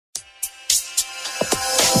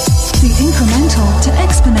The Incremental to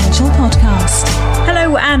Exponential podcast.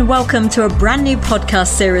 Hello and welcome to a brand new podcast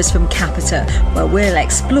series from Capita, where we'll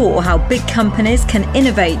explore how big companies can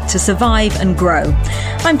innovate to survive and grow.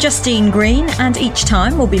 I'm Justine Green, and each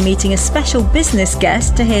time we'll be meeting a special business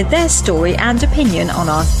guest to hear their story and opinion on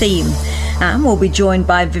our theme. And we'll be joined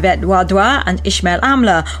by Vivek Wadhwa and Ishmael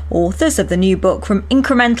Amla, authors of the new book From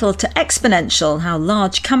Incremental to Exponential, How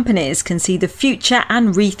Large Companies Can See the Future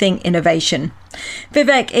and Rethink Innovation.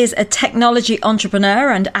 Vivek is a technology entrepreneur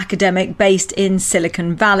and academic based in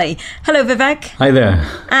Silicon Valley. Hello, Vivek. Hi there.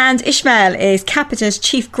 And Ishmael is Capita's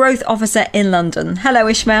Chief Growth Officer in London. Hello,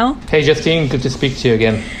 Ishmael. Hey, Justine. Good to speak to you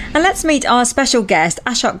again. And let's meet our special guest,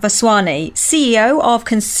 Ashok Vaswani, CEO of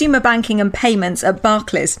Consumer Banking and Payments at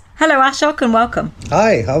Barclays. Hello, Ashok, and welcome.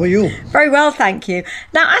 Hi, how are you? Very well, thank you.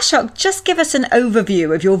 Now, Ashok, just give us an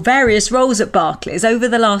overview of your various roles at Barclays over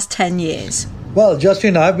the last 10 years. Well,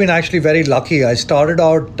 Justine, I've been actually very lucky. I started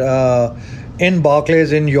out in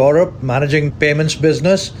Barclays in Europe, managing payments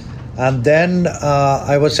business. And then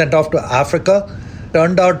I was sent off to Africa.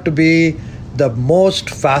 Turned out to be the most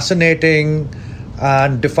fascinating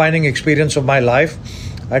and defining experience of my life.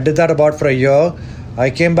 I did that about for a year. I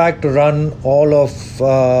came back to run all of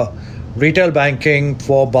retail banking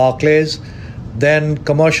for Barclays, then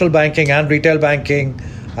commercial banking and retail banking,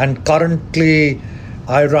 and currently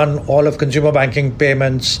I run all of consumer banking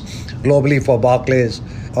payments globally for Barclays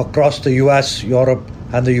across the US, Europe,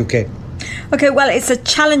 and the UK. Okay, well, it's a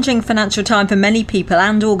challenging financial time for many people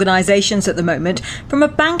and organisations at the moment. From a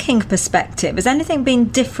banking perspective, has anything been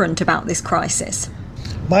different about this crisis?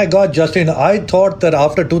 My God, Justine, I thought that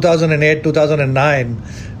after 2008, 2009,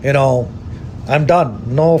 I'm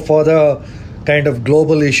done. No further kind of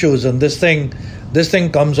global issues. And this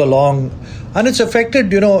thing comes along. And it's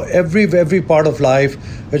affected, every part of life.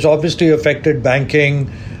 It's obviously affected banking,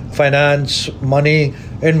 finance, money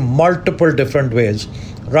in multiple different ways.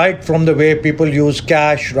 Right from the way people use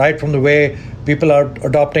cash, right from the way people are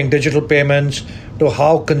adopting digital payments, to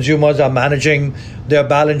how consumers are managing their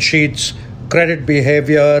balance sheets, credit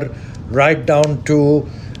behavior, right down to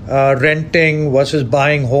renting versus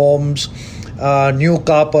buying homes, new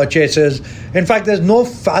car purchases. In fact, there's no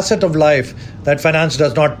facet of life that finance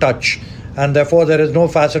does not touch. And therefore, there is no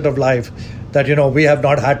facet of life that, we have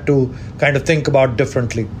not had to kind of think about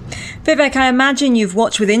differently. Vivek, I imagine you've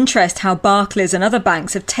watched with interest how Barclays and other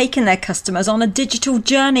banks have taken their customers on a digital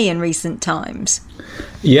journey in recent times.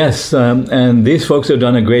 Yes, and these folks have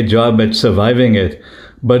done a great job at surviving it.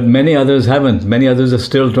 But many others haven't. Many others are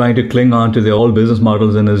still trying to cling on to their old business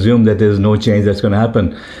models and assume that there's no change that's going to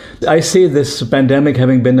happen. I see this pandemic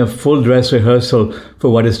having been a full dress rehearsal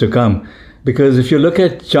for what is to come. Because if you look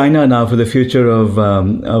at China now for the future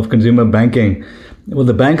of consumer banking, well,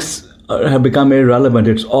 the banks have become irrelevant.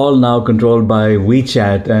 It's all now controlled by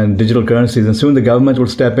WeChat and digital currencies. And soon the government will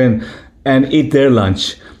step in and eat their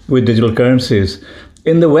lunch with digital currencies.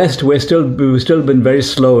 In the West, we've still been very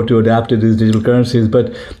slow to adapt to these digital currencies.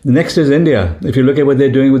 But the next is India. If you look at what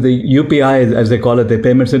they're doing with the UPI, as they call it, their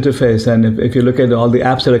payments interface, and if you look at all the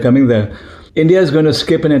apps that are coming there, India is going to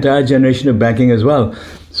skip an entire generation of banking as well.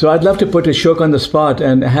 So I'd love to put Ashok on the spot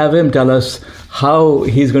and have him tell us how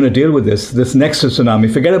he's going to deal with this next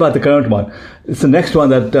tsunami. Forget about the current one. It's the next one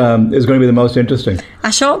that is going to be the most interesting.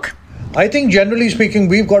 Ashok? I think generally speaking,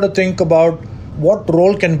 we've got to think about what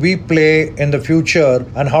role can we play in the future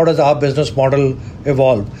and how does our business model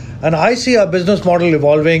evolve. And I see our business model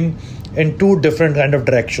evolving in two different kind of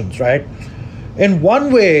directions, right? In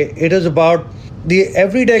one way, it is about the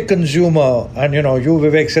everyday consumer, and you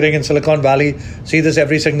Vivek, sitting in Silicon Valley, see this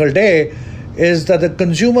every single day, is that the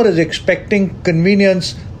consumer is expecting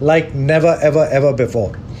convenience like never, ever, ever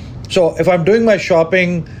before. So if I'm doing my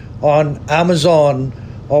shopping on Amazon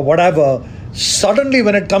or whatever, suddenly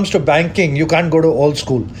when it comes to banking, you can't go to old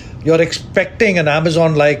school. You're expecting an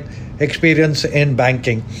Amazon-like experience in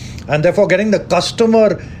banking. And therefore, getting the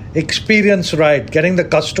customer experience right, getting the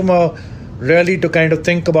customer really to kind of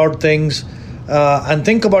think about things and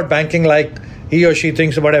think about banking like he or she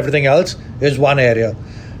thinks about everything else is one area.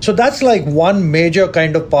 So that's like one major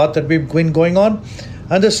kind of path that we've been going on.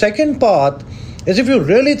 And the second path is, if you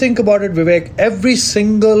really think about it, Vivek, every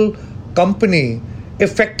single company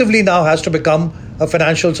effectively now has to become a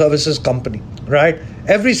financial services company, right?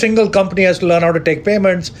 Every single company has to learn how to take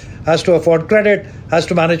payments, has to afford credit, has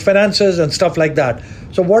to manage finances and stuff like that.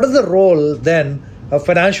 So what is the role then a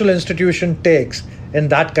financial institution takes in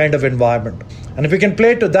that kind of environment? And if we can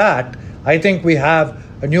play to that, I think we have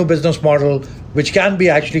a new business model which can be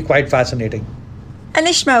actually quite fascinating. And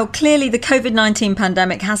Ishmael, clearly the COVID-19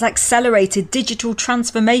 pandemic has accelerated digital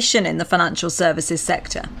transformation in the financial services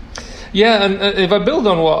sector. Yeah, and if I build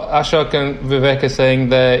on what Ashok and Vivek are saying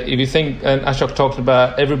there, if you think, and Ashok talked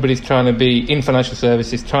about everybody's trying to be in financial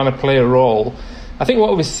services, trying to play a role, I think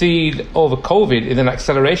what we've seen over COVID is an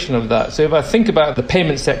acceleration of that. So if I think about the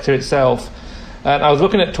payment sector itself, and I was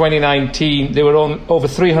looking at 2019, there were over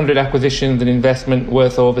 300 acquisitions and investment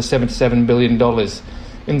worth over $77 billion.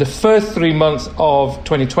 In the first 3 months of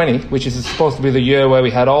 2020, which is supposed to be the year where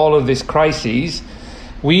we had all of this crises,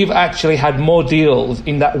 we've actually had more deals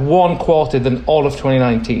in that one quarter than all of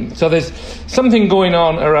 2019. So there's something going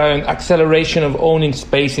on around acceleration of owning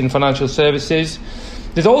space in financial services.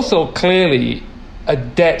 There's also clearly a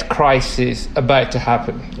debt crisis about to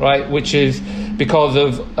happen, right? Which is because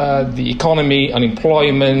of the economy,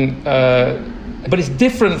 unemployment, but it's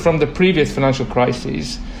different from the previous financial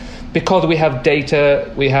crises because we have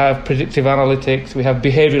data, we have predictive analytics, we have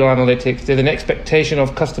behavioral analytics. There's an expectation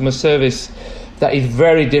of customer service that is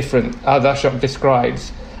very different, as Ashok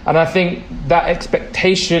describes. And I think that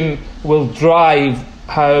expectation will drive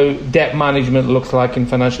how debt management looks like in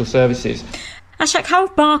financial services. Ashok, how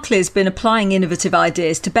have Barclays been applying innovative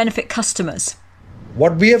ideas to benefit customers?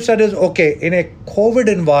 What we have said is, okay, in a COVID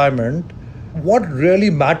environment, what really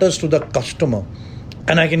matters to the customer?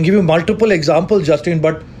 And I can give you multiple examples, Justin,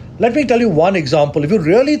 but let me tell you one example. If you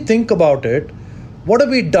really think about it, what have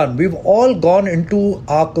we done? We've all gone into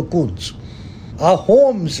our cocoons. Our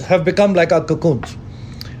homes have become like our cocoons.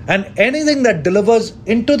 And anything that delivers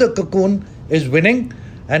into the cocoon is winning,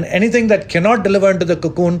 and anything that cannot deliver into the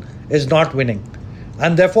cocoon is not winning.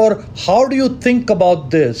 And therefore, how do you think about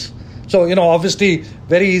this? So, obviously,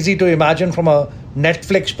 very easy to imagine from a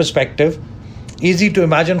Netflix perspective, easy to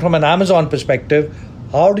imagine from an Amazon perspective.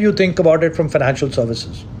 How do you think about it from financial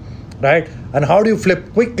services, right? And how do you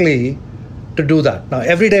flip quickly to do that? Now,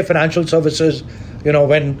 everyday financial services,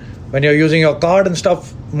 when you're using your card and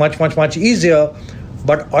stuff, much easier.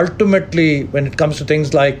 But ultimately, when it comes to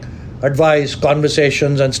things like advice,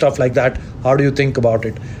 conversations and stuff like that, how do you think about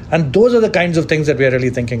it? And those are the kinds of things that we are really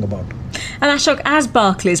thinking about. And Ashok, as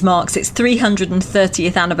Barclays marks its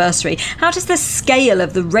 330th anniversary, how does the scale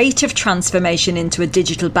of the rate of transformation into a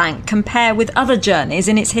digital bank compare with other journeys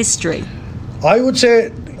in its history? I would say,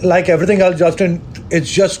 like everything else, Justin,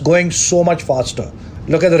 it's just going so much faster.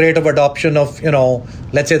 Look at the rate of adoption of,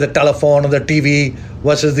 let's say the telephone or the TV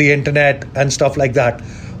versus the internet and stuff like that.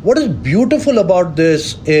 What is beautiful about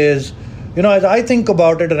this is, as I think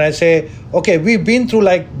about it and I say, okay, we've been through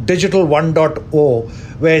like digital 1.0,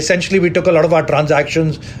 where essentially we took a lot of our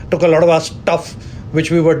transactions, took a lot of our stuff, which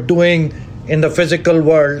we were doing in the physical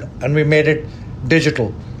world, and we made it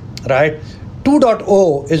digital, right?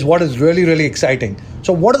 2.0 is what is really, really exciting.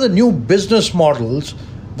 So what are the new business models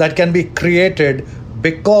that can be created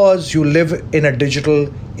because you live in a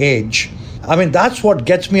digital age? I mean, that's what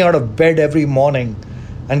gets me out of bed every morning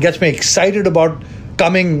and gets me excited about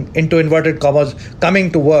coming, into inverted commas,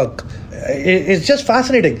 coming to work. It's just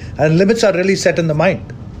fascinating, and limits are really set in the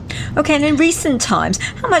mind. Okay, and in recent times,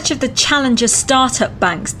 how much have the challenger startup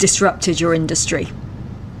banks disrupted your industry?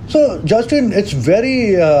 So, Justin, it's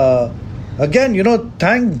very,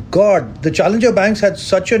 thank God, the challenger banks had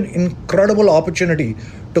such an incredible opportunity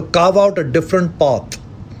to carve out a different path.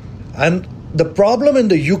 And the problem in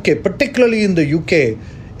the UK, particularly in the UK,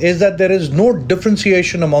 is that there is no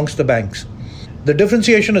differentiation amongst the banks. The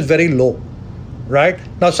differentiation is very low, right?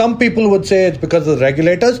 Now, some people would say it's because of the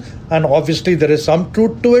regulators, and obviously there is some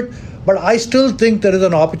truth to it, but I still think there is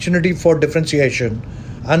an opportunity for differentiation.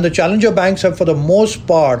 And the challenger banks have, for the most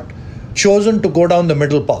part, chosen to go down the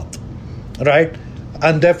middle path, right?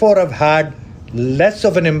 And therefore have had less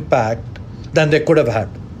of an impact than they could have had.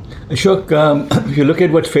 Ashok, if you look at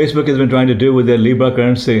what Facebook has been trying to do with their Libra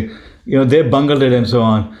currency, they bungled it and so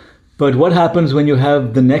on. But what happens when you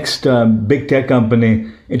have the next big tech company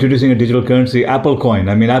introducing a digital currency, Apple Coin?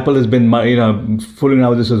 I mean, Apple has been, fooling around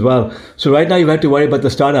with this as well. So right now you have to worry about the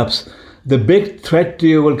startups. The big threat to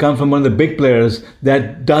you will come from one of the big players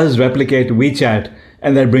that does replicate WeChat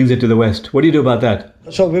and that brings it to the West. What do you do about that?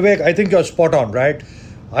 So Vivek, I think you're spot on, right?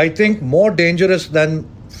 I think more dangerous than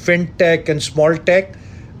fintech and small tech,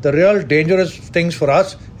 the real dangerous things for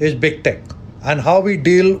us is big tech and how we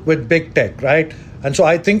deal with big tech, right? And so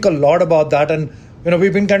I think a lot about that. And,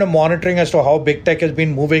 we've been kind of monitoring as to how big tech has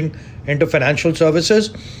been moving into financial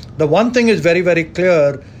services. The one thing is very, very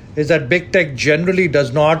clear is that big tech generally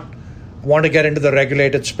does not want to get into the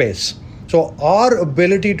regulated space. So our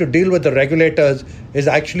ability to deal with the regulators is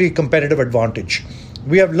actually a competitive advantage.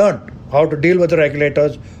 We have learned how to deal with the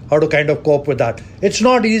regulators, how to kind of cope with that. It's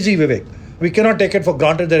not easy, Vivek. We cannot take it for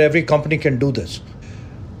granted that every company can do this.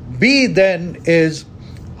 B then is,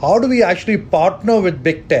 how do we actually partner with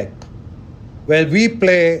big tech where we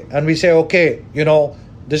play and we say, okay,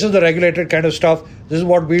 this is the regulated kind of stuff. This is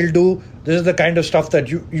what we'll do. This is the kind of stuff that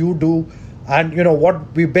you do. And,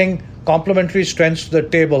 what we bring complementary strengths to the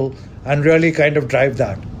table and really kind of drive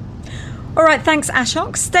that. All right, thanks,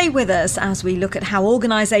 Ashok. Stay with us as we look at how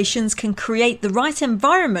organisations can create the right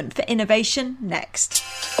environment for innovation next.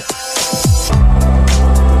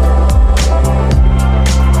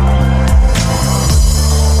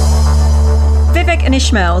 Vivek and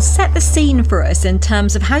Ishmael, set the scene for us in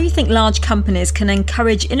terms of how you think large companies can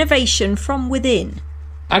encourage innovation from within.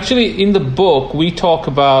 Actually, in the book, we talk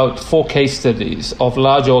about 4 case studies of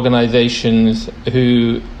large organizations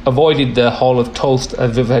who avoided the Hall of Toast,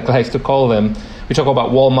 as Vivek likes to call them. We talk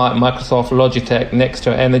about Walmart, Microsoft, Logitech,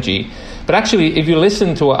 Nexter Energy. But actually, if you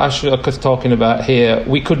listen to what Ashok is talking about here,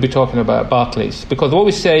 we could be talking about Barclays. Because what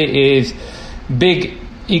we say is big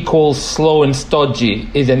equals slow and stodgy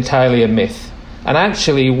is entirely a myth. And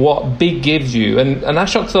actually what big gives you, and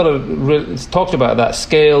Ashok sort of talked about that,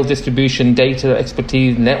 scale, distribution, data,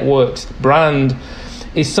 expertise, networks, brand,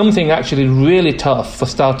 is something actually really tough for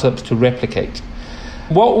startups to replicate.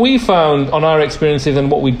 What we found on our experiences and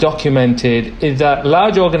what we documented is that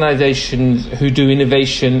large organizations who do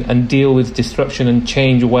innovation and deal with disruption and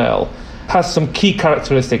change well has some key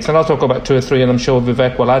characteristics, and I'll talk about 2 or 3, and I'm sure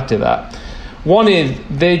Vivek will add to that. One is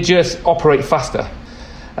they just operate faster.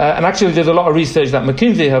 And actually, there's a lot of research that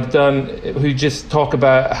McKinsey have done who just talk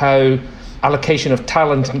about how allocation of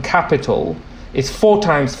talent and capital is 4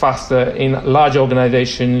 times faster in large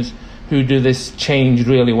organizations who do this change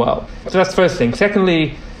really well. So that's the first thing.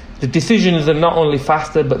 Secondly, the decisions are not only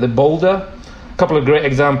faster, but they're bolder. A couple of great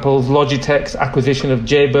examples: Logitech's acquisition of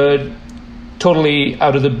Jaybird, totally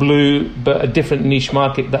out of the blue, but a different niche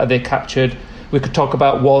market that they captured. We could talk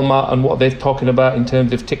about Walmart and what they're talking about in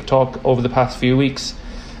terms of TikTok over the past few weeks.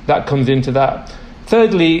 That comes into that.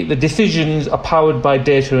 Thirdly, the decisions are powered by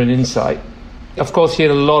data and insight. Of course, here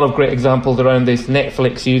are a lot of great examples around this.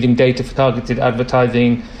 Netflix using data for targeted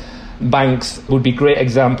advertising. Banks would be great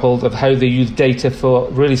examples of how they use data for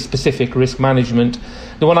really specific risk management.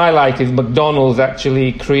 The one I like is McDonald's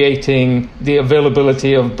actually creating the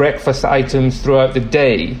availability of breakfast items throughout the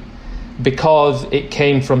day because it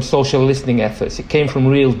came from social listening efforts. It came from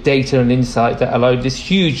real data and insight that allowed this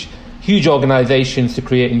huge organizations to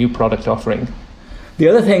create a new product offering. The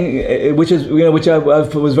other thing, which I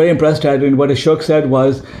was very impressed at, and what Ashok said,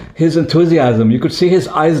 was his enthusiasm. You could see his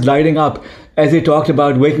eyes lighting up as he talked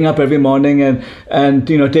about waking up every morning and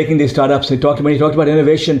taking these startups. When he talked about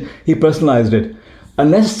innovation, he personalized it.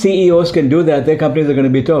 Unless CEOs can do that, their companies are going to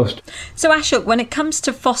be toast. So Ashok, when it comes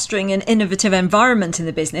to fostering an innovative environment in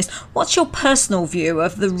the business, what's your personal view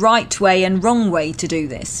of the right way and wrong way to do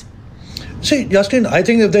this? See, Justin, I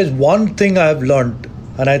think if there's one thing I've learned,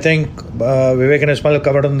 and I think Vivek and Ismail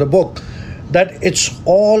covered in the book, that it's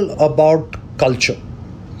all about culture.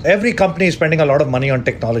 Every company is spending a lot of money on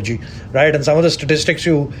technology, right? And some of the statistics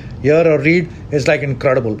you hear or read is like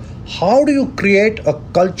incredible. How do you create a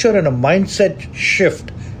culture and a mindset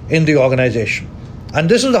shift in the organization? And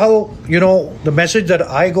this is how, the message that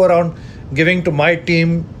I go around giving to my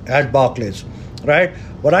team at Barclays, right?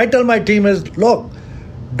 What I tell my team is, look,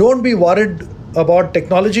 don't be worried about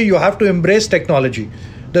technology. You have to embrace technology.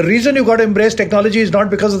 The reason you got to embrace technology is not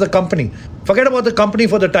because of the company. Forget about the company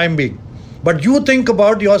for the time being. But you think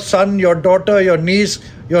about your son, your daughter, your niece,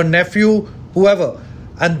 your nephew, whoever.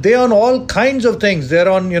 And they're on all kinds of things. They're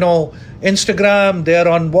on, Instagram, they're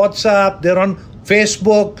on WhatsApp, they're on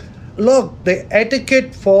Facebook. Look, the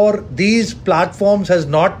etiquette for these platforms has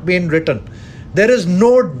not been written. There is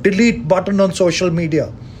no delete button on social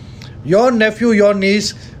media. Your nephew, your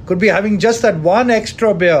niece could be having just that one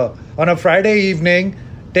extra beer on a Friday evening,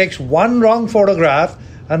 takes one wrong photograph,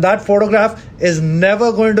 and that photograph is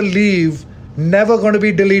never going to leave, never going to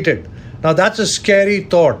be deleted. Now that's a scary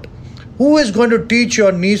thought. Who is going to teach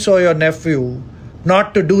your niece or your nephew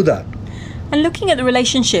not to do that? And looking at the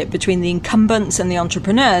relationship between the incumbents and the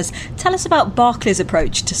entrepreneurs, tell us about Barclays'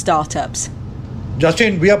 approach to startups.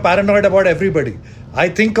 Justin, we are paranoid about everybody. I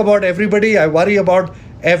think about everybody. I worry about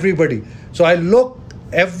everybody. So I look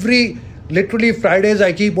literally Fridays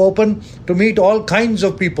I keep open to meet all kinds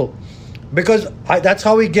of people because that's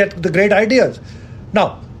how we get the great ideas.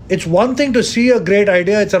 Now, it's one thing to see a great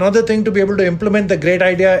idea. It's another thing to be able to implement the great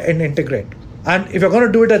idea and integrate. And if you're going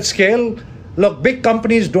to do it at scale, look, big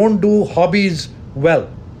companies don't do hobbies well.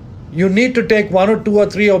 You need to take 1 or 2 or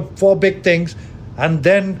 3 or 4 big things and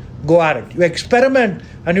then go at it. You experiment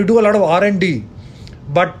and you do a lot of R&D,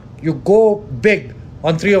 but you go big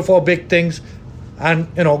on 3 or 4 big things and,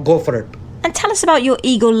 go for it. And tell us about your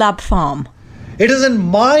Eagle Lab farm. It is in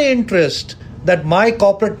my interest that my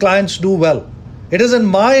corporate clients do well. It is in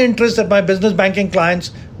my interest that my business banking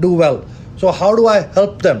clients do well. So how do I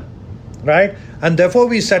help them, right? And therefore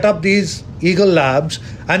we set up these Eagle Labs.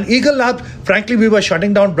 And Eagle Labs, frankly, we were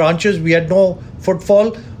shutting down branches. We had no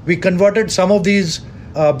footfall. We converted some of these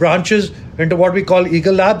branches into what we call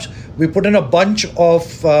Eagle Labs. We put in a bunch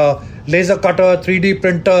of laser cutter, 3D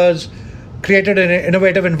printers, created an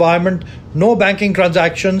innovative environment, no banking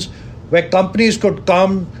transactions, where companies could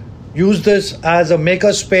come, use this as a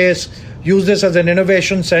maker space, use this as an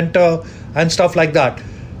innovation center and stuff like that.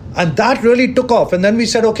 And that really took off. And then we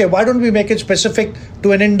said, okay, why don't we make it specific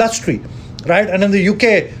to an industry, right? And in the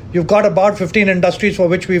UK, you've got about 15 industries for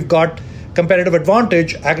which we've got competitive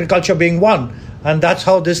advantage, agriculture being one. And that's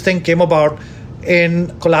how this thing came about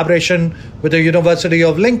in collaboration with the University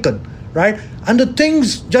of Lincoln, right? And the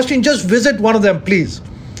things, Justin, just visit one of them, please.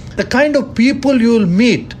 The kind of people you'll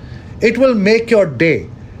meet, it will make your day.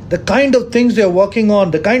 The kind of things they're working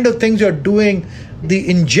on, the kind of things you're doing, the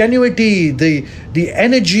ingenuity, the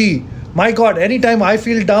energy. My God, anytime I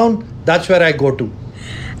feel down, that's where I go to.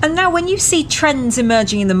 And now when you see trends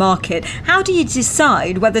emerging in the market, how do you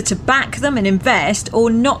decide whether to back them and invest or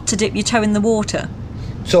not to dip your toe in the water?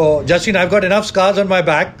 So, Justine, I've got enough scars on my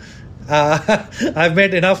back. I've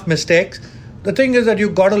made enough mistakes. The thing is that you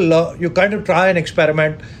got to learn, you kind of try and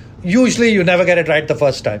experiment. Usually you never get it right the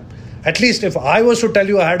first time. At least if I was to tell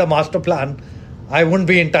you I had a master plan, I wouldn't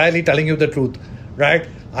be entirely telling you the truth, right?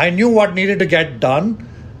 I knew what needed to get done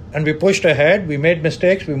and we pushed ahead. We made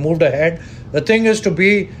mistakes. We moved ahead. The thing is to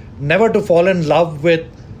be never to fall in love with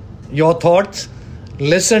your thoughts.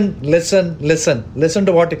 Listen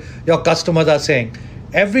to what your customers are saying.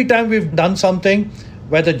 Every time we've done something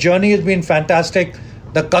where the journey has been fantastic,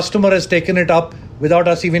 the customer has taken it up without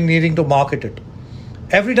us even needing to market it.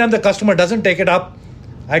 Every time the customer doesn't take it up,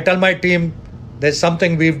 I tell my team, there's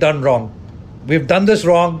something we've done wrong. We've done this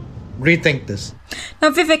wrong. Rethink this. Now,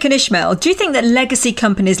 Vivek and Ishmael, do you think that legacy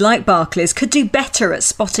companies like Barclays could do better at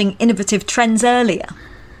spotting innovative trends earlier?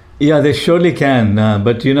 Yeah, they surely can.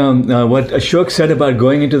 But what Ashok said about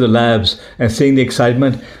going into the labs and seeing the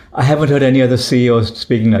excitement, I haven't heard any other CEO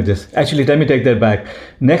speaking like this. Actually, let me take that back.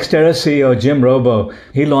 Nextera CEO Jim Robo,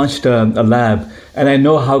 he launched a lab, and I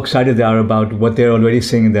know how excited they are about what they're already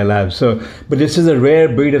seeing in their labs. But this is a rare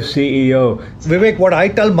breed of CEO. Vivek, what I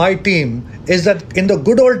tell my team is that in the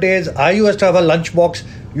good old days, I used to have a lunchbox,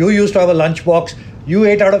 you used to have a lunchbox, you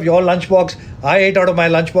ate out of your lunchbox, I ate out of my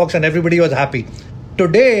lunchbox, and everybody was happy.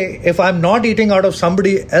 Today, if I'm not eating out of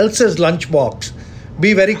somebody else's lunchbox,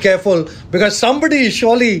 be very careful because somebody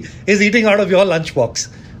surely is eating out of your lunchbox.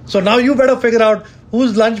 So now you better figure out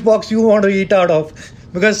whose lunchbox you want to eat out of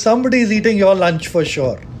because somebody is eating your lunch for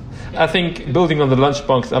sure. I think building on the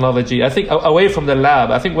lunchbox analogy, I think away from the lab,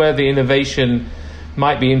 I think where the innovation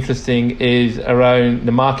might be interesting is around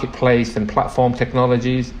the marketplace and platform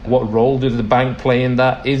technologies. What role does the bank play in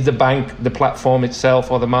that? Is the bank the platform itself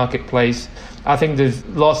or the marketplace? I think there's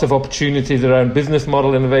lots of opportunities around business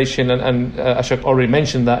model innovation, and Ashok already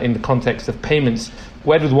mentioned that in the context of payments.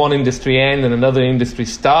 Where does one industry end and another industry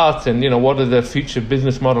start? And, what does the future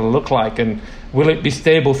business model look like? And will it be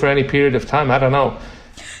stable for any period of time? I don't know.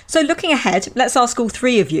 So looking ahead, let's ask all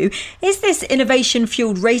three of you, is this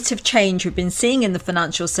innovation-fueled rate of change we've been seeing in the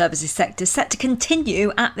financial services sector set to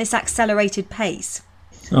continue at this accelerated pace?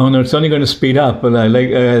 Oh, no, it's only going to speed up.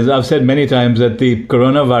 As I've said many times, that the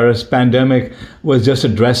coronavirus pandemic was just a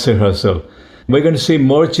dress rehearsal. We're going to see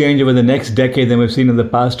more change over the next decade than we've seen in the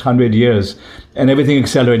past 100 years, and everything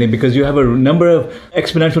accelerating because you have a number of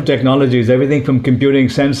exponential technologies, everything from computing,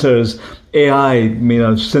 sensors,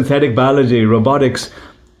 AI, synthetic biology, robotics,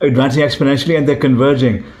 advancing exponentially, and they're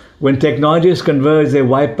converging. When technologies converge, they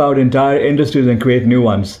wipe out entire industries and create new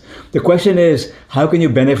ones. The question is, how can you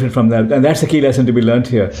benefit from that? And that's the key lesson to be learned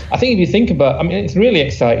here. I think if you think about, it's really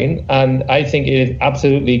exciting, and I think it is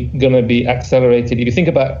absolutely going to be accelerated. If you think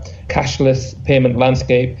about cashless payment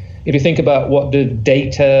landscape, if you think about what the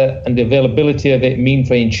data and the availability of it mean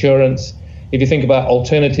for insurance, if you think about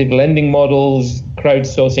alternative lending models,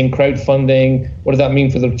 crowdsourcing, crowdfunding, what does that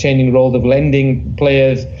mean for the changing role of lending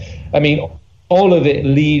players? All of it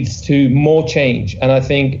leads to more change, and I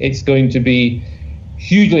think it's going to be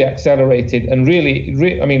hugely accelerated and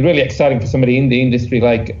really exciting for somebody in the industry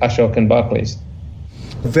like Ashok and Barclays.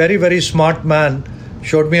 A very, very smart man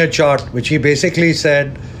showed me a chart which he basically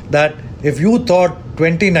said that if you thought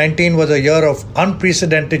 2019 was a year of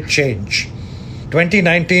unprecedented change,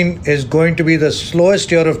 2019 is going to be the slowest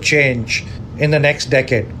year of change in the next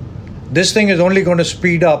decade. This thing is only going to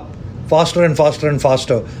speed up faster and faster and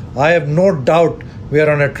faster. I have no doubt we are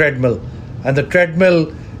on a treadmill, and the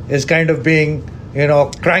treadmill is kind of being,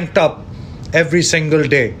 cranked up every single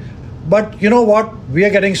day. But you know what? We are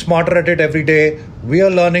getting smarter at it every day. We are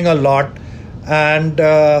learning a lot. And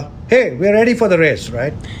hey, we're ready for the race,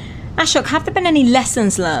 right? Ashok, have there been any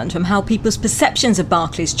lessons learned from how people's perceptions of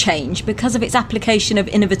Barclays change because of its application of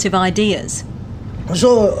innovative ideas?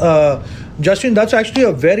 So, Justin, that's actually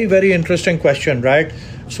a very, very interesting question, right?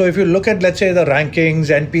 So if you look at, let's say, the rankings,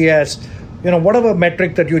 NPS, whatever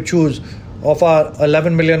metric that you choose of our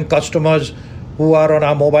 11 million customers who are on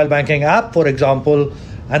our mobile banking app, for example,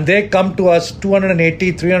 and they come to us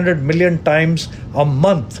 280, 300 million times a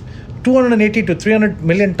month, 280 to 300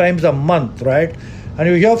 million times a month, right? And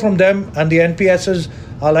you hear from them and the NPSs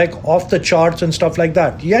are like off the charts and stuff like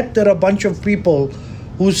that. Yet there are a bunch of people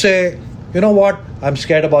who say, you know what, I'm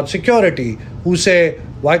scared about security, who say,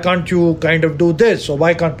 why can't you kind of do this? Or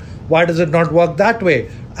why does it not work that way?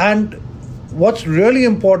 And what's really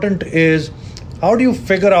important is how do you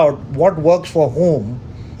figure out what works for whom?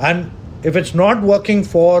 And if it's not working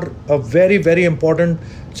for a very, very important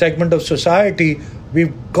segment of society,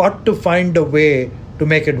 we've got to find a way to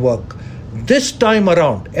make it work. This time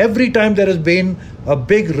around, every time there has been a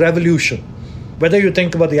big revolution, whether you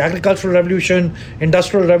think about the agricultural revolution,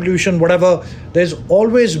 industrial revolution, whatever, there's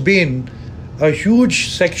always been a huge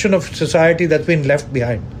section of society that's been left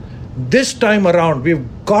behind. This time around, we've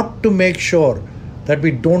got to make sure that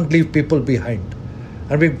we don't leave people behind.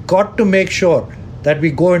 And we've got to make sure that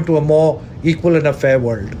we go into a more equal and a fair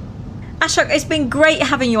world. Ashok, it's been great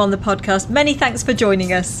having you on the podcast. Many thanks for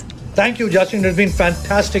joining us. Thank you, Justin. It's been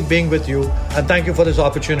fantastic being with you. And thank you for this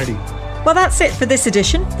opportunity. Well, that's it for this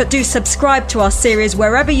edition, but do subscribe to our series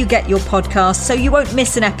wherever you get your podcasts so you won't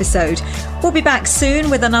miss an episode. We'll be back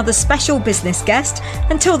soon with another special business guest.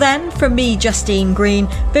 Until then, from me, Justine Green,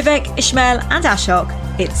 Vivek, Ishmael and Ashok,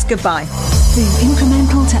 it's goodbye. The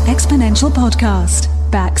Incremental to Exponential podcast.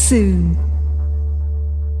 Back soon.